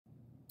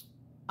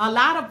a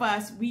lot of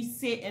us, we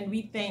sit and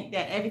we think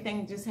that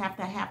everything just have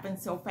to happen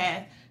so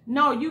fast.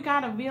 No, you got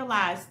to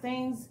realize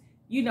things,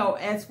 you know,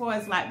 as far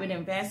as like with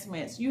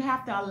investments, you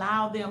have to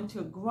allow them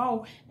to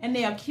grow and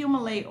they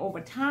accumulate over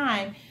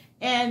time.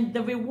 And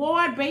the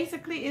reward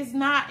basically is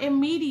not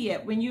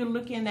immediate when you're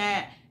looking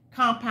at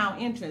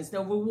compound interest.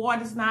 The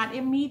reward is not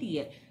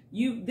immediate.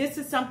 This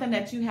is something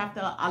that you have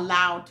to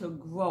allow to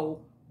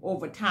grow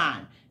over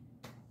time.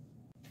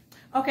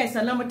 Okay,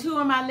 so number 2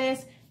 on my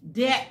list,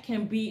 debt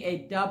can be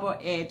a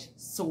double-edged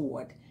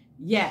sword.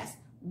 Yes,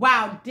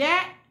 while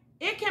debt,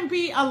 it can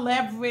be a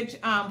leverage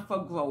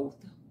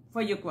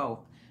for your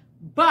growth.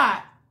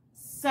 But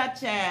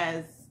such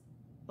as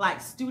like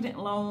student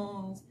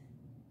loans,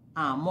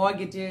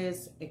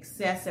 mortgages,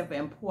 excessive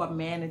and poor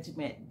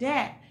management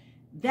debt,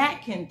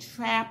 that can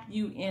trap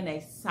you in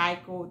a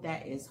cycle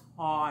that is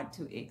hard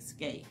to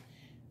escape.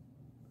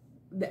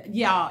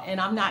 Y'all, and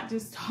I'm not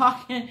just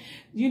talking,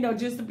 you know,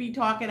 just to be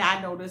talking.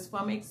 I know this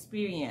from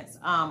experience.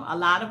 A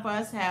lot of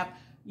us have,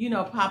 you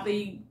know,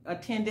 probably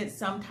attended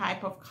some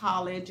type of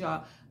college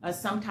or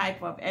some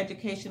type of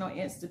educational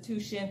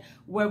institution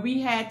where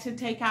we had to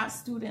take out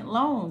student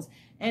loans.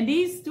 And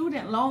these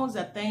student loans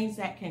are things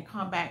that can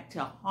come back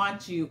to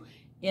haunt you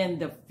in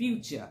the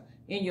future,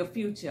 in your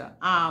future.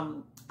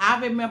 I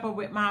remember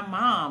with my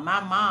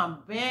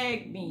mom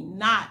begged me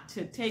not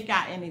to take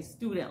out any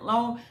student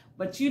loan.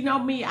 But you know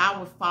me, I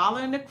was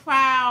following the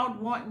crowd,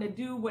 wanting to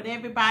do what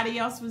everybody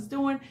else was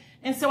doing.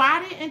 And so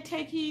I didn't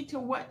take heed to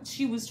what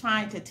she was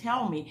trying to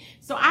tell me.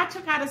 So I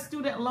took out a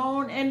student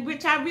loan, and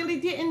which I really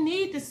didn't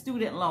need the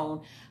student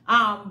loan.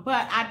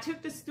 But I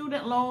took the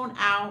student loan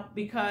out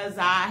because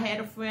I had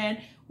a friend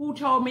who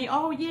told me,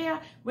 oh yeah,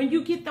 when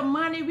you get the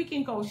money, we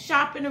can go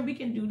shopping and we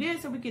can do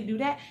this and we can do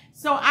that.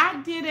 So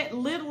I did it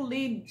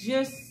literally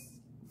just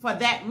for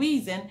that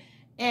reason.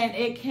 And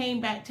it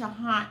came back to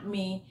haunt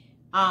me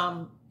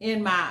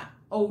in my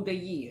older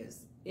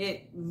years.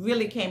 It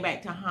really came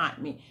back to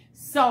haunt me.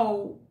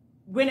 So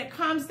when it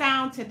comes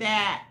down to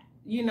that,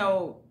 you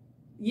know,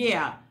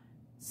 yeah,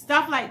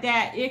 stuff like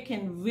that, it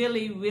can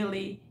really,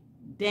 really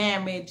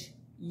damage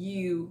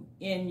you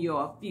in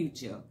your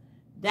future.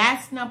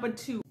 That's number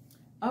 2.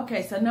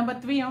 Okay, so number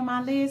 3 on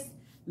my list,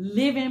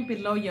 living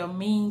below your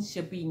means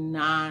should be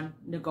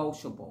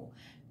non-negotiable.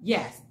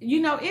 Yes, you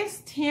know,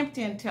 it's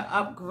tempting to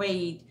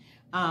upgrade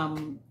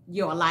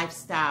your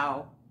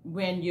lifestyle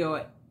when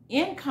your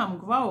income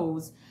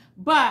grows,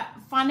 but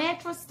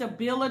financial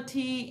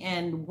stability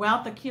and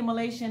wealth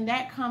accumulation,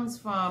 that comes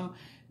from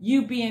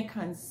you being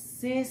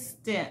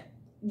consistent,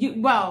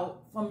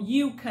 from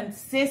you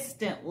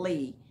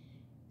consistently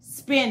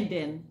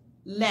spending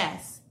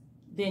less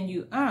than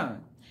you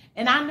earn.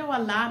 And I know a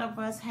lot of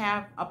us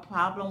have a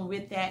problem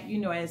with that. You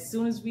know, as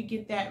soon as we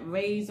get that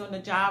raise on the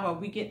job or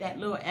we get that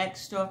little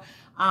extra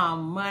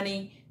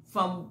money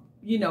from,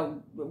 you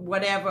know,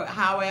 whatever,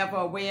 however,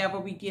 or wherever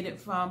we get it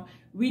from,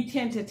 we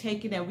tend to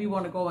take it and we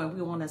want to go and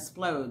we want to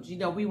splurge. You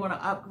know, we want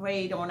to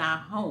upgrade on our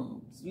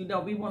homes. You know,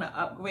 we want to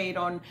upgrade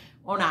on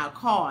our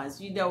cars.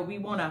 You know, we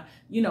want to,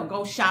 you know,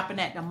 go shopping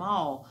at the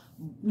mall,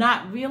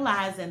 not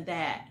realizing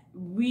that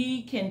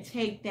we can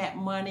take that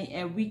money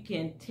and we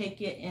can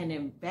take it and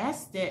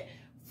invest it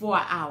for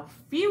our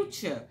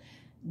future.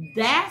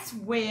 That's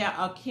where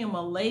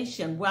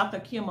accumulation, wealth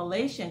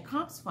accumulation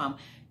comes from.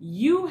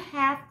 You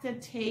have to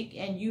take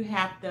and you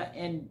have to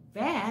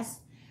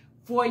invest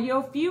for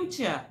your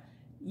future.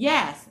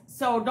 Yes,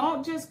 so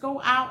don't just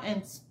go out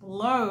and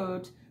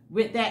splurge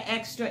with that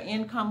extra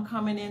income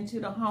coming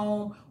into the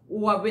home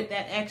or with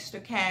that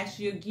extra cash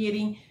you're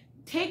getting.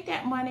 Take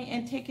that money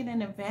and take it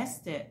and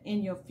invest it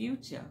in your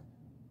future.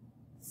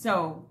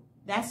 So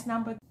that's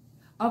number.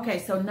 Okay,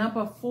 so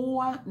number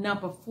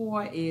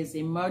four is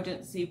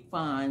emergency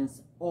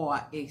funds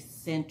are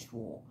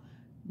essential,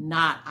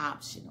 not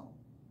optional.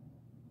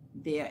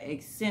 They're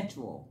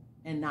essential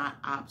and not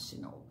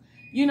optional.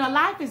 You know,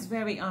 life is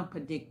very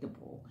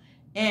unpredictable.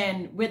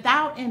 And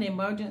without an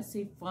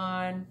emergency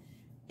fund,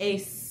 a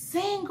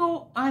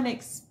single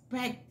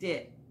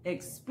unexpected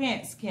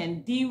expense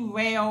can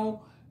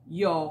derail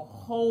your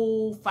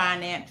whole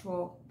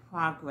financial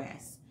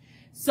progress.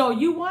 So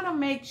you want to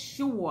make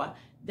sure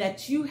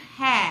that you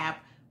have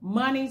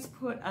monies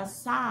put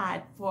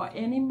aside for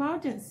an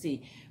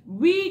emergency.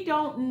 We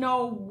don't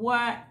know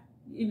what,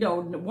 you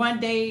know, one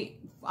day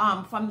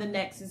from the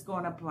next is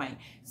going to bring.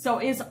 So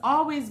it's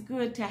always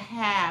good to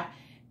have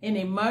an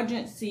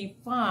emergency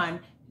fund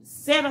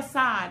set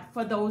aside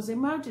for those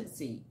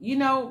emergencies. You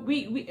know,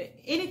 we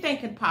anything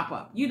can pop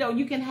up. You know,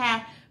 you can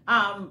have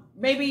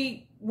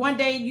maybe one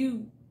day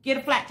you get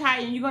a flat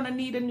tire and you're going to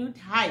need a new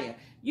tire.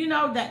 You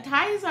know, that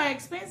tires are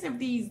expensive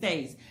these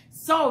days.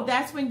 So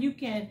that's when you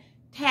can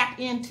tap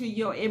into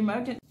your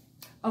emergency.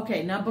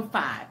 Okay, number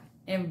 5,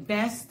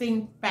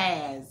 investing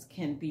fast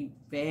can be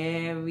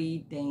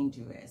very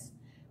dangerous.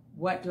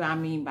 What do I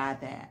mean by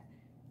that?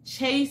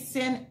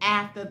 Chasing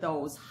after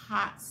those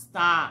hot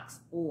stocks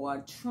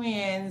or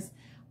trends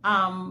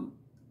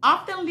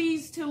often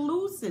leads to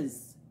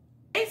losses.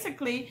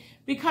 Basically,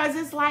 because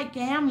it's like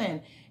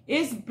gambling.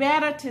 It's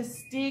better to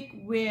stick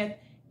with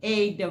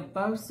a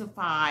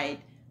diversified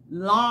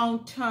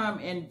long-term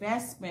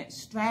investment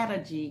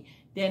strategy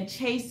than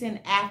chasing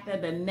after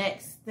the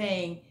next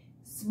thing,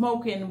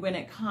 smoking when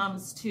it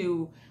comes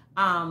to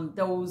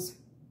those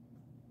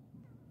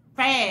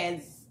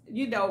fads.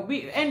 You know,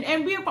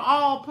 we've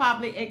all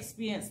probably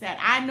experienced that.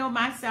 I know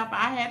myself,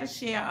 I had a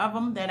share of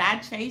them that I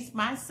chased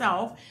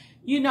myself.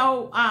 You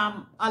know,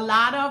 a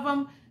lot of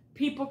them,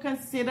 people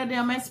consider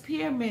them as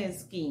pyramid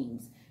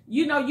schemes.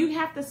 You know, you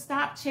have to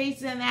stop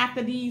chasing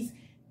after these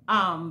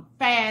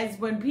fads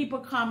when people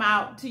come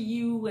out to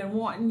you and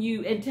wanting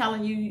you and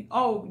telling you,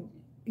 oh,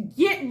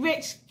 get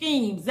rich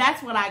schemes.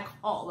 That's what I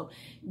call them.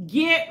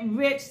 Get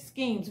rich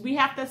schemes. We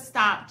have to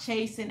stop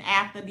chasing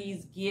after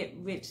these get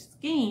rich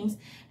schemes,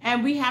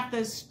 and we have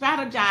to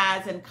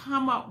strategize and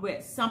come up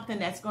with something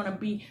that's going to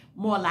be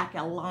more like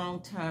a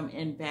long-term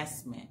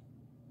investment.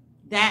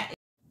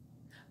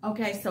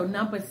 Okay, so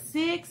number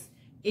 6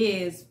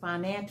 is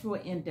financial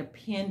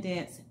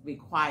independence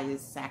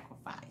requires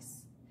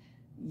sacrifice.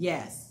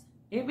 Yes,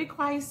 it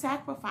requires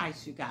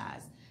sacrifice, you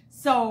guys.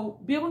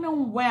 So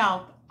building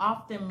wealth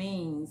often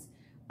means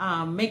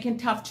making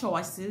tough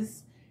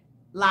choices,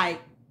 like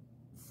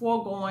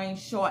foregoing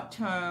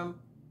short-term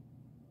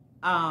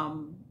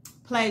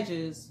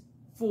pleasures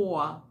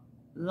for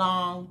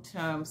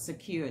long-term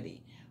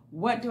security.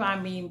 What do I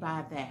mean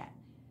by that?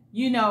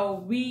 You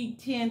know, we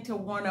tend to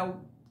want to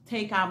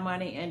take our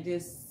money and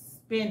just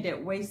spend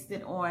it, waste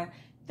it on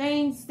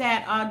things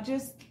that are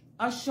just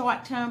a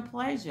short-term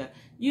pleasure.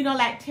 You know,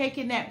 like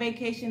taking that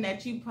vacation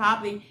that you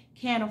probably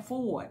can't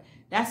afford.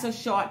 That's a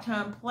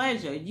short-term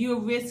pleasure. You're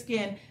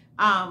risking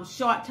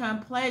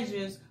short-term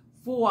pleasures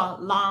for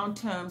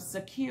long-term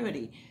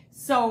security.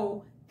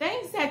 So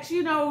things that,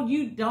 you know,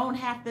 you don't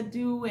have to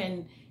do,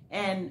 and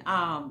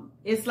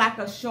it's like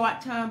a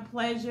short-term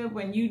pleasure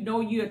when you know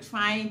you're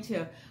trying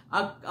to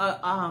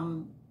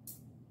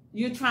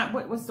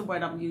what's the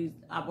word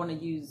I want to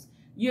use?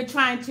 You're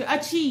trying to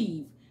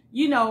achieve,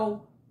 you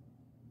know,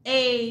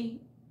 a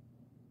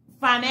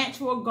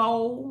financial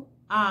goal,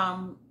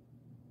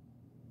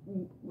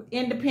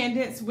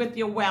 independence with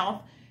your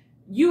wealth.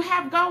 You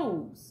have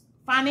goals,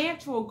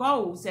 financial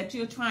goals that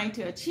you're trying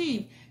to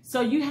achieve. So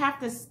you have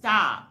to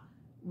stop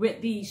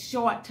with these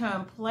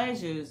short-term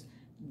pleasures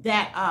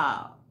that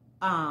are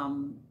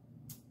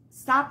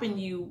stopping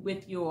you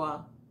with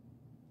your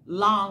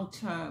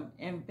long-term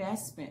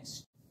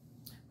investments.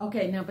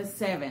 Okay, number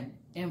 7,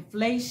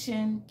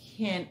 inflation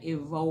can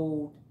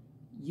erode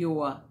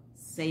your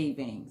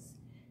savings.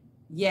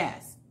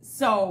 Yes,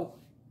 so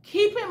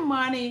keeping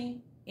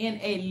money in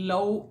a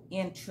low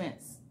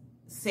interest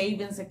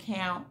savings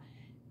account,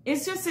 it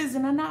just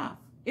isn't enough.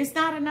 It's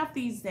not enough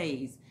these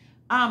days.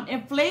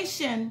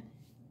 Inflation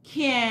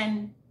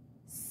can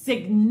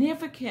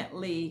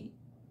significantly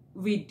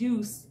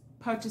reduce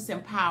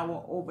purchasing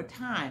power over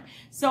time.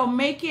 So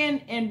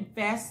making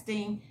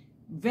investing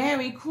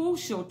very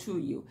crucial to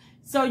you.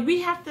 So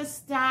we have to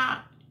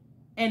stop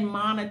and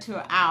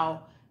monitor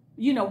our,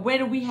 you know, where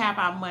do we have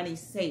our money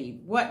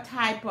saved? What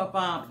type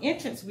of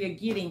interest we're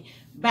getting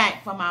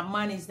back from our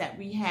monies that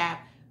we have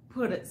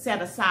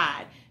set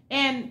aside.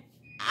 And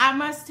I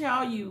must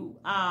tell you,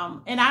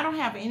 and I don't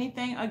have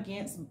anything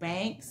against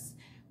banks,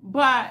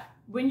 but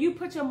when you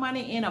put your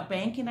money in a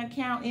banking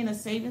account, in a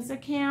savings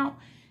account,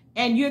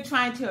 and you're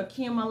trying to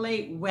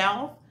accumulate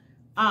wealth,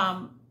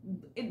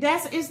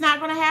 it's not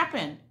going to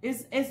happen.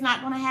 It's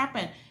not going to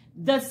happen.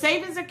 The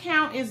savings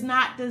account is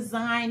not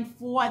designed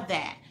for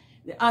that.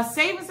 A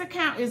savings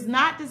account is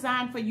not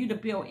designed for you to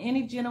build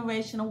any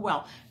generational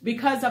wealth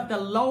because of the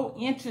low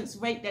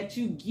interest rate that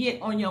you get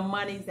on your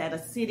monies that are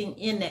sitting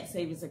in that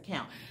savings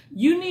account.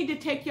 You need to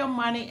take your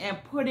money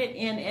and put it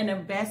in an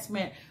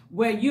investment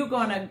where you're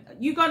gonna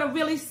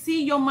really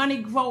see your money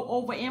grow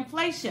over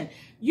inflation.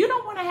 You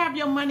don't want to have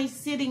your money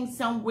sitting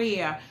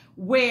somewhere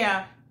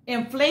where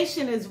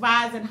inflation is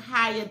rising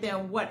higher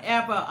than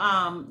whatever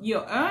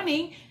you're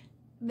earning.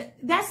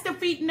 That's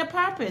defeating the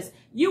purpose.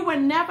 You will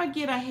never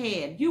get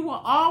ahead. You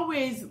will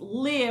always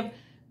live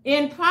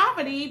in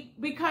poverty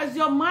because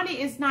your money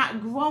is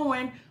not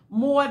growing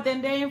more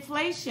than the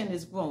inflation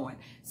is growing.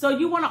 So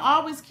you want to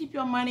always keep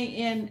your money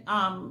in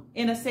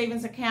a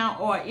savings account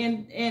or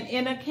in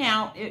an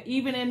account,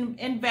 even in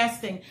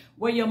investing,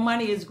 where your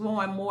money is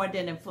growing more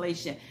than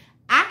inflation.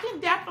 I can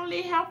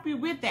definitely help you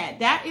with that.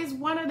 That is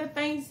one of the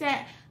things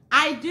that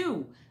I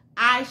do.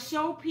 I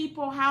show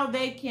people how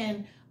they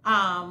can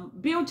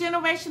build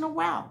generational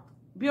wealth.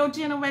 Build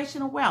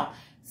generational wealth.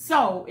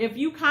 So if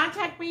you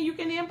contact me, you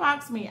can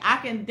inbox me. I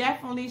can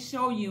definitely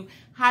show you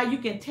how you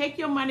can take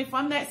your money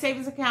from that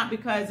savings account,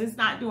 because it's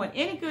not doing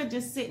any good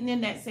just sitting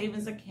in that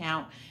savings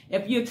account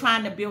if you're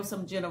trying to build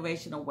some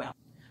generational wealth.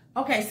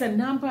 Okay, so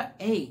number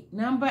 8.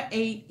 Number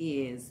 8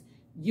 is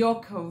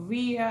your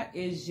career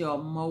is your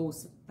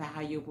most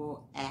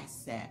valuable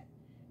asset.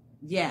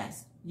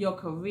 Yes, your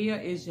career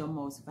is your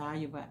most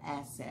valuable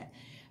asset.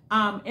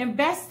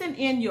 Investing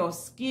in your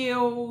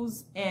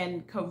skills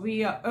and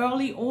career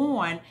early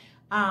on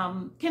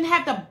can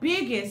have the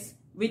biggest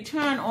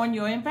return on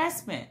your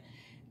investment.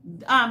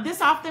 This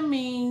often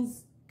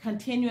means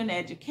continuing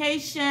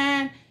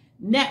education,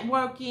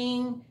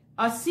 networking,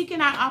 or seeking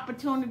out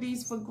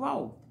opportunities for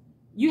growth.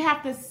 You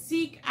have to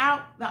seek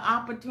out the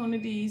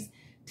opportunities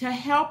to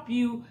help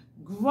you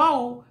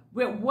grow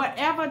with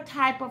whatever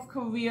type of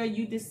career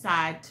you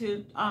decide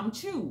to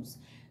choose.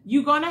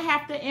 You're going to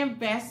have to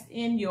invest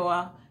in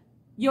your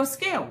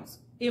skills,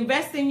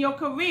 invest in your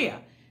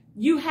career.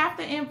 You have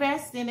to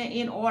invest in it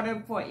in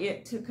order for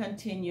it to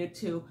continue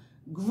to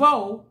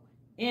grow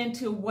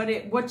into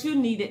what you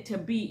need it to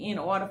be in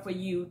order for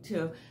you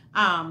to,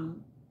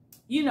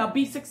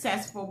 be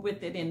successful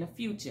with it in the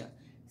future.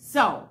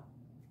 So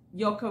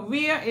your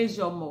career is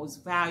your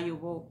most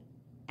valuable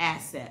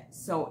asset.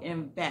 So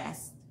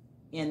invest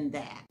in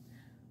that.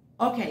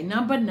 Okay,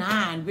 number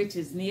 9, which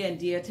is near and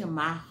dear to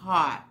my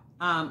heart.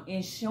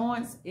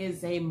 Insurance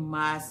is a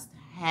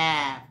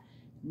must-have,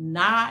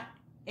 not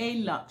a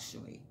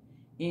luxury.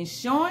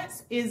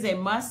 Insurance is a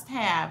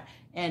must-have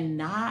and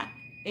not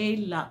a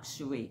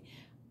luxury.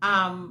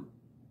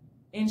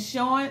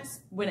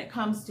 Insurance, when it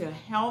comes to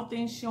health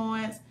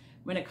insurance,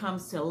 when it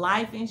comes to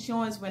life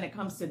insurance, when it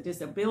comes to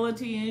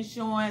disability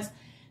insurance,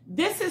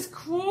 this is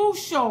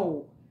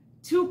crucial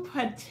to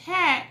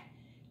protect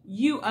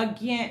you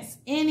against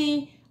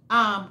any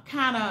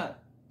kind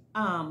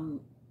of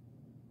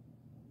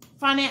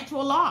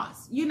financial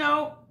loss. You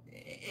know,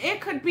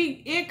 it could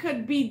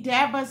be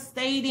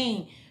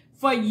devastating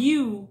for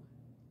you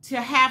to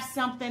have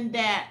something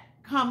that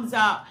comes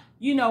up,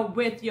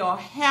 with your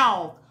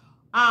health,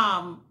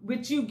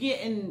 with you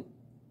getting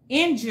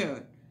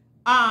injured,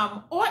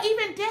 or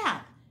even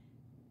death.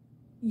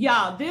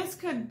 Y'all, this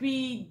could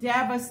be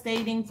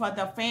devastating for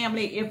the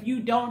family if you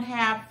don't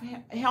have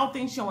health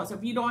insurance,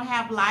 if you don't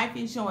have life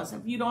insurance,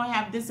 if you don't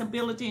have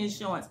disability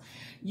insurance.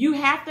 You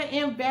have to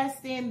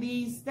invest in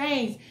these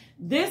things.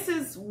 This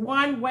is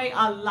one way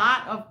a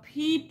lot of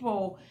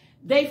people,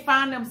 they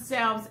find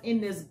themselves in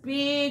this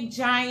big,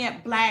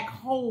 giant black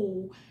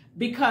hole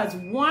because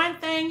one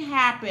thing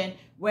happened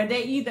where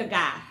they either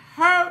got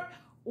hurt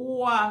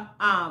or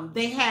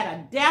they had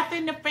a death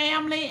in the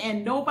family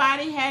and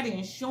nobody had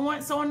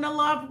insurance on the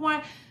loved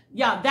one.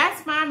 Yeah,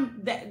 that's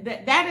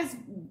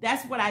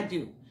what I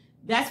do.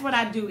 That's what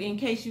I do, in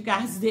case you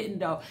guys didn't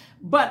know.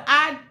 But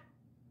I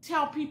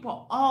tell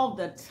people all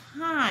the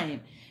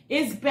time,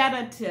 it's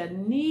better to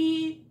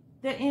need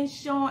the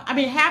insurance.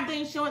 Have the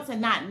insurance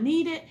and not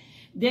need it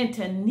than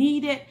to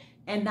need it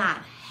and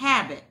not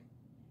have it.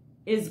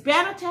 It's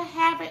better to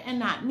have it and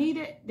not need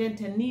it than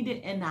to need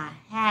it and not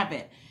have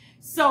it.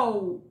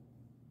 So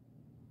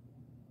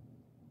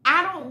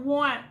I don't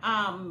want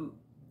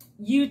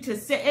you to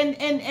sit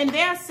and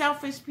there are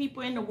selfish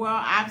people in the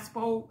world. I've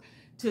spoke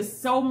to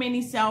so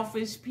many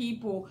selfish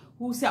people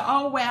who say,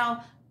 oh,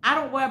 well, I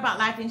don't worry about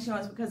life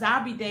insurance because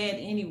I'll be dead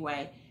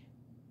anyway.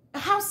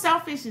 How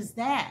selfish is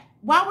that?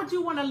 Why would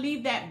you want to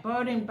leave that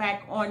burden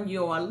back on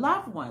your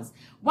loved ones?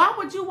 Why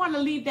would you want to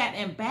leave that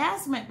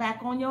embarrassment back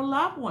on your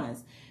loved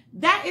ones?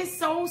 That is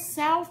so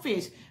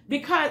selfish,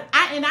 because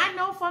I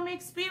know from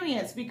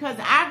experience, because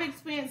I've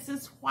experienced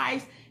this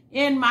twice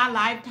in my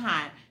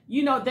lifetime.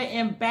 The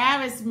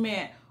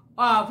embarrassment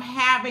of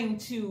having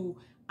to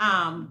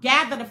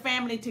gather the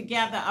family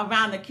together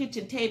around the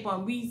kitchen table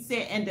and we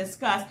sit and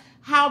discuss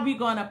how we're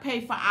going to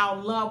pay for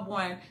our loved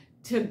one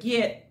to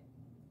get,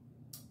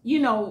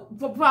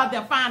 for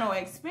their final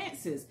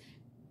expenses.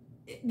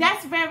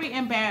 That's very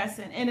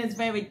embarrassing and it's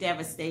very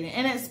devastating.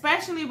 And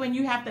especially when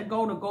you have to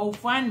go to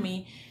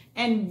GoFundMe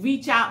and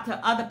reach out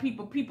to other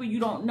people you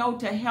don't know,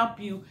 to help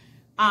you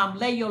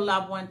lay your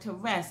loved one to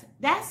rest.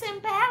 That's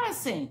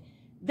embarrassing.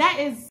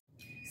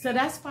 So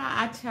that's why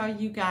I tell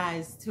you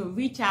guys to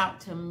reach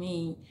out to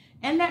me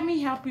and let me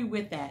help you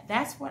with that.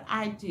 That's what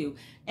I do.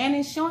 And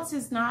insurance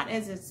is not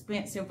as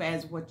expensive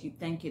as what you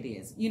think it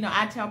is.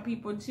 I tell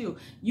people too,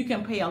 you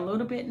can pay a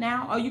little bit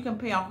now or you can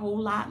pay a whole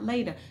lot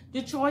later.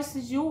 The choice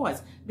is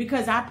yours,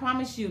 because I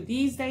promise you,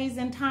 these days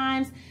and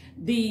times,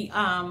 the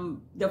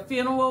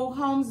funeral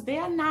homes,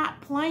 they're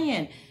not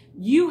playing.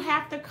 You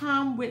have to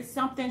come with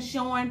something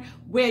showing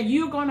where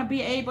you're going to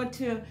be able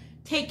to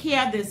take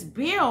care of this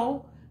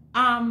bill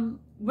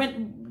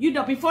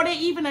before they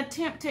even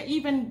attempt to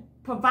even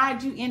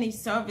provide you any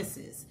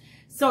services.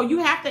 So you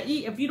have to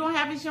eat. If you don't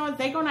have insurance,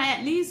 they're going to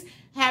at least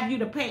have you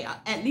to pay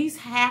at least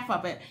half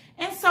of it.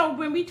 And so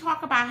when we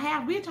talk about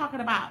half, we're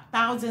talking about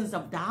thousands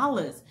of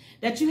dollars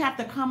that you have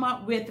to come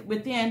up with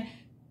within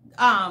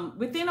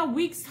a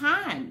week's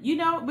time,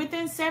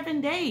 within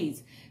 7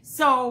 days.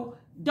 So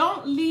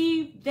don't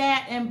leave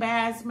that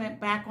embarrassment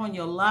back on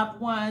your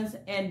loved ones,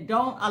 and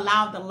don't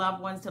allow the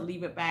loved ones to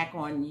leave it back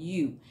on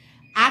you.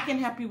 I can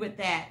help you with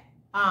that.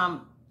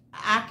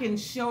 I can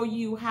show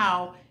you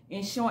how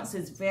insurance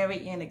is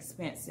very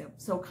inexpensive.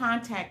 So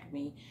contact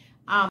me.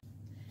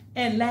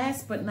 And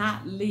last but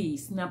not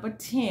least, number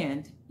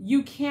 10,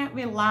 you can't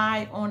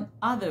rely on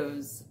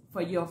others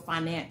for your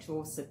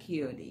financial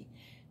security.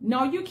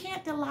 No, you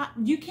can't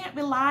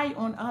rely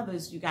on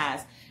others, you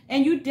guys.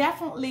 And you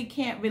definitely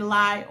can't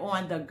rely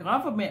on the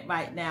government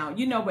right now.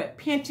 With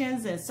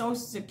pensions and social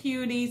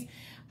securities,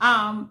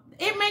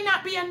 it may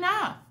not be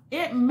enough.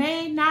 It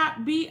may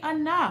not be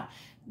enough.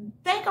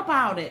 Think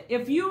about it.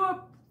 If you're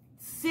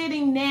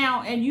sitting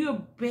now and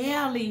you're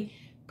barely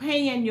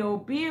paying your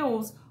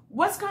bills,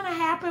 what's going to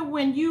happen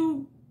when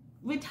you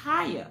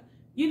retire?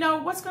 You know,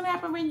 what's going to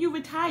happen when you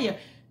retire?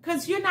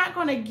 Because you're not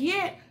going to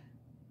get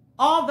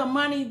all the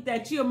money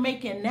that you're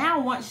making now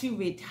once you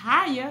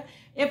retire.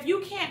 If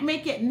you can't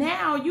make it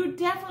now, you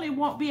definitely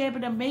won't be able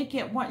to make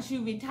it once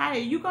you retire.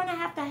 You're going to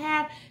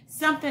have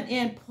something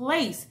in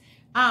place.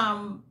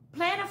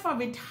 Planning for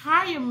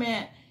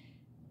retirement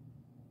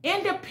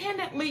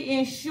independently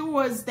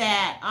ensures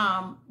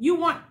that you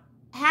won't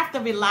have to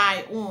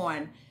rely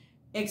on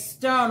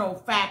external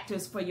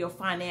factors for your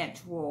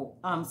financial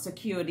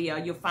security or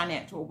your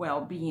financial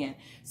well-being.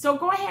 So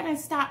go ahead and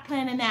start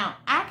planning now.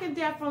 I can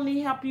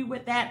definitely help you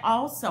with that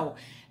also.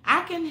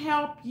 I can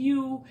help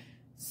you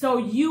so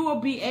you will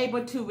be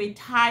able to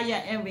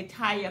retire and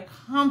retire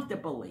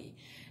comfortably.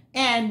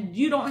 And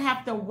you don't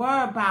have to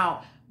worry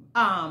about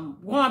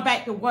going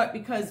back to work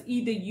because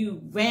either you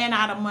ran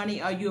out of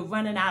money or you're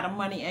running out of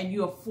money and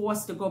you're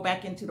forced to go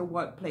back into the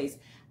workplace.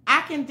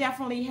 I can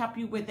definitely help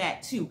you with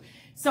that too.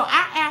 So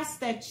I ask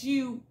that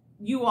you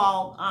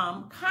all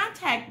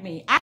contact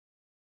me.